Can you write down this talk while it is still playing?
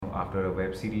after a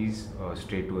web series,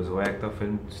 straight to a Zoya Akhtar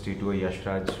film, straight to a Yash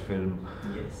Raj film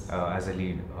as a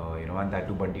lead, and that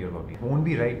to Bunty or Bubbly. Won't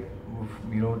be right,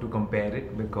 to compare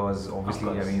it because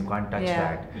obviously, you can't touch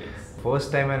that.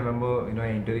 First time I remember,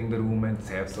 entering the room and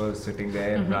Saif sir sitting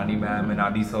there, Rani ma'am and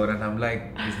Adi sir, and I'm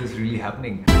like, is this really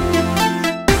happening?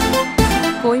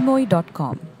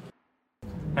 Koimoi.com.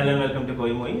 Hello and welcome to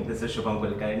Koimoi. This is Shubham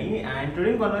Kulkarni, and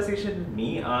today in conversation with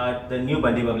me are the new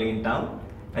Bunty Bubbly in town.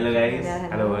 Hello guys.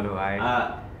 Hello, hi.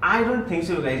 I don't think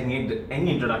so you guys need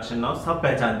any introduction now. सब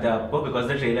पहचानते हैं आपको because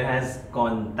the trailer has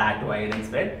gone that wide and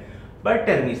spread. But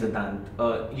tell me, Siddhant,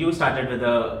 you started with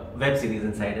a web series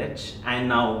Inside Edge, and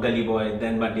now Gully Boy,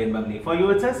 then Bunty and Bubbly. For you,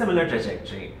 it's a similar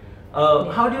trajectory.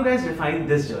 How do you guys define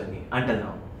this journey until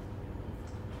now?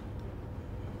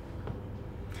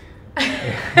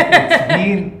 It's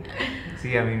been,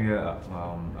 we are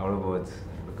out of words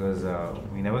because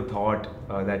we never thought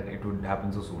that it would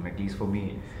happen so soon, at least for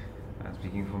me.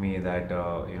 Speaking for me, that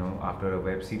after a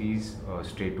web series,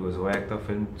 straight to a Zoya Akhtar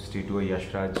film, straight to a Yash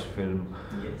Raj film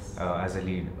as a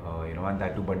lead, and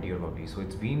that to Bunty or Bubbly. So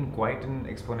it's been quite an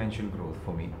exponential growth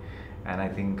for me, and I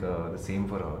think the same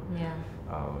for her.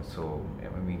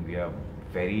 We are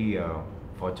very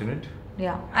fortunate.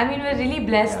 Yeah, we're really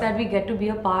blessed that we get to be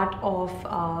a part of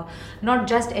not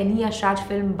just any Yash Raj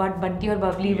film but Bunty or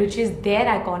Bubbly, which is their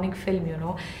iconic film,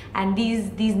 and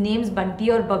these names Bunty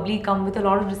or Bubbly come with a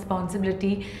lot of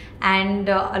responsibility, and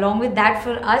along with that,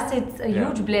 for us it's a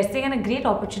huge blessing and a great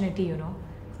opportunity,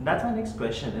 That's my next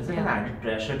question. Is it an added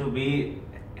pressure to be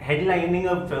headlining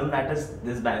a film that is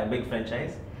this big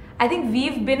franchise? I think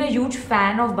we've been a huge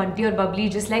fan of Bunty or Bubbly,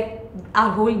 just like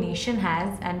our whole nation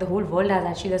has and the whole world has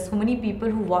actually. There's so many people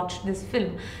who watched this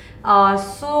film.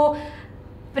 So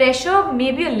pressure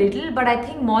maybe a little, but I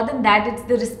think more than that, it's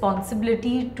the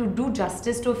responsibility to do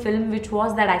justice to a film which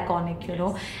was that iconic,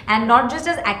 and not just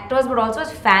as actors but also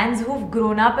as fans who've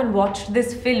grown up and watched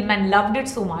this film and loved it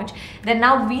so much that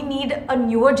now we need a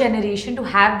newer generation to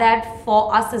have that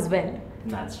for us as well.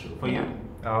 That's true. For you?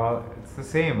 It's the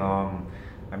same.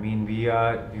 We've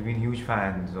been huge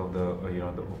fans of the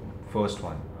the first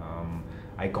one,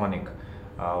 iconic.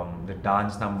 The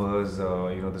dance numbers,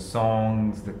 the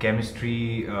songs, the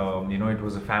chemistry. It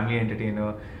was a family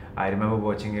entertainer. I remember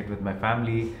watching it with my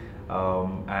family,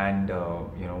 and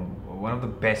one of the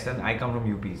best. And I come from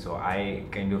UP, so I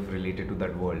kind of related to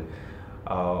that world.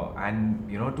 And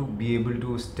to be able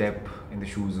to step in the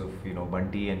shoes of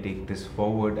Bunty and take this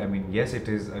forward. Yes, it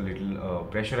is a little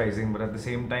pressurizing, but at the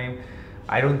same time,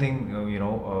 I don't think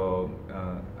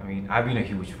I've been a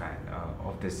huge fan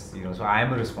of this, so I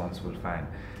am a responsible fan.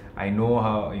 I know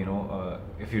how,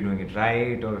 if you're doing it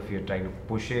right or if you're trying to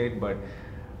push it, but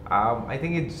I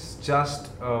think it's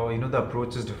just the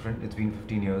approach is different. It's been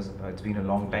 15 years. It's been a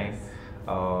long time.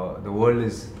 The world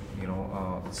is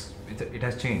it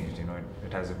has changed.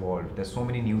 It has evolved. There's so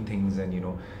many new things and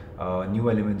new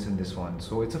elements in this one.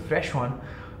 So it's a fresh one,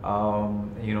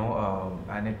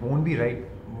 and it won't be right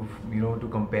to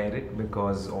compare it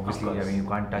because obviously you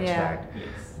can't touch that.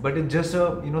 But it's just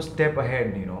a step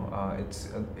ahead.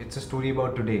 It's a story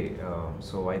about today.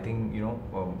 So I think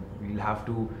we'll have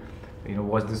to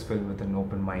watch this film with an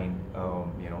open mind.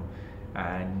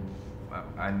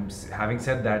 And having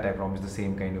said that, I promise the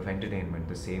same kind of entertainment,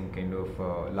 the same kind of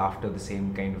laughter, the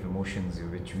same kind of emotions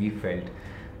which we felt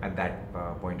at that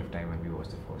point of time when we watched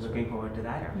the first. Looking forward to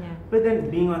that. Yeah. But then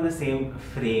being on the same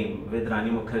frame with Rani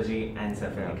Mukherjee and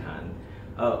Saif Ali Khan,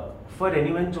 for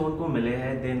anyone jo unko mile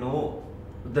hai, they know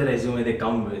the resume they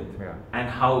come with and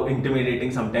how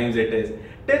intimidating sometimes it is.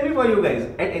 Tell me, for you guys,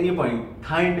 at any point,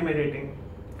 tha intimidating?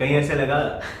 Kahin aise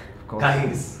laga,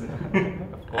 guys? Of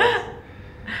course.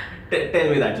 Tell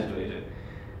me that situation.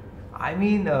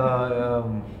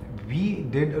 We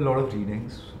did a lot of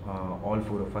readings, all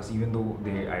four of us, even though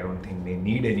I don't think they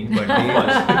need any, but they,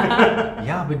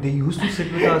 but they used to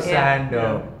sit with us and,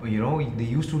 they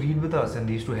used to read with us and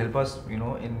they used to help us,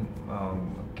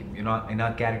 in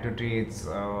our character traits,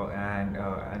 and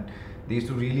they used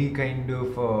to really kind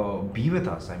of be with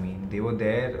us. They were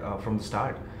there from the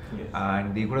start,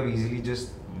 and they could have easily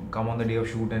just come on the day of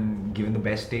shoot and given the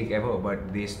best take ever,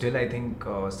 but they still, I think,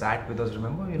 sat with us.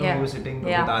 Remember, we were sitting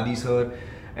with Adi sir,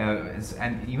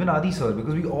 and even Adi sir,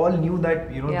 because we all knew that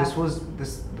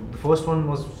the first one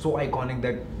was so iconic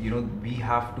that we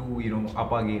have to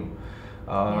up our game.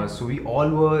 So we all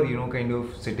were kind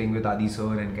of sitting with Adi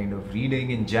sir and kind of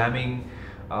reading and jamming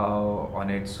on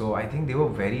it. So I think they were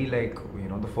very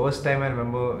the first time I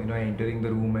remember entering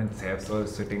the room and Saif sir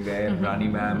sitting there, Rani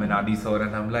ma'am and Adi sir,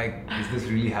 and I'm like, is this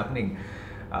really happening?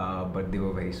 but they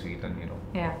were very sweet and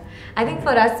Yeah, I think for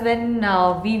us when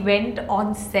we went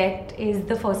on set is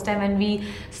the first time when we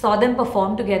saw them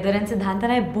perform together, and Siddhant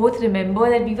and I both remember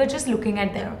that we were just looking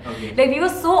at them. Okay. Like we were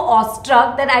so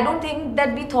awestruck that I don't think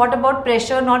that we thought about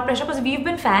pressure, not pressure, because we've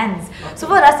been fans. Okay. So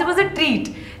for us it was a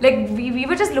treat. Like we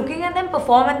were just looking at them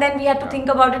perform, and then we had to think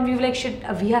about it. We were like, shit,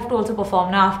 we have to also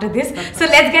perform now after this. So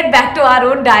let's get back to our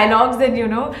own dialogues and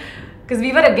because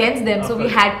we were against them, so we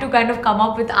had to kind of come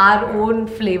up with our own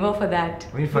flavor for that.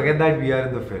 I mean, forget that we are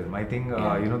in the film. I think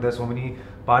there's so many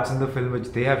parts in the film which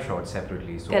they have shot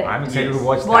separately. So Correct. I'm excited to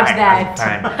watch Watch that as a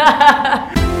fan.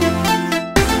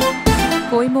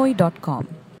 Koimoi.com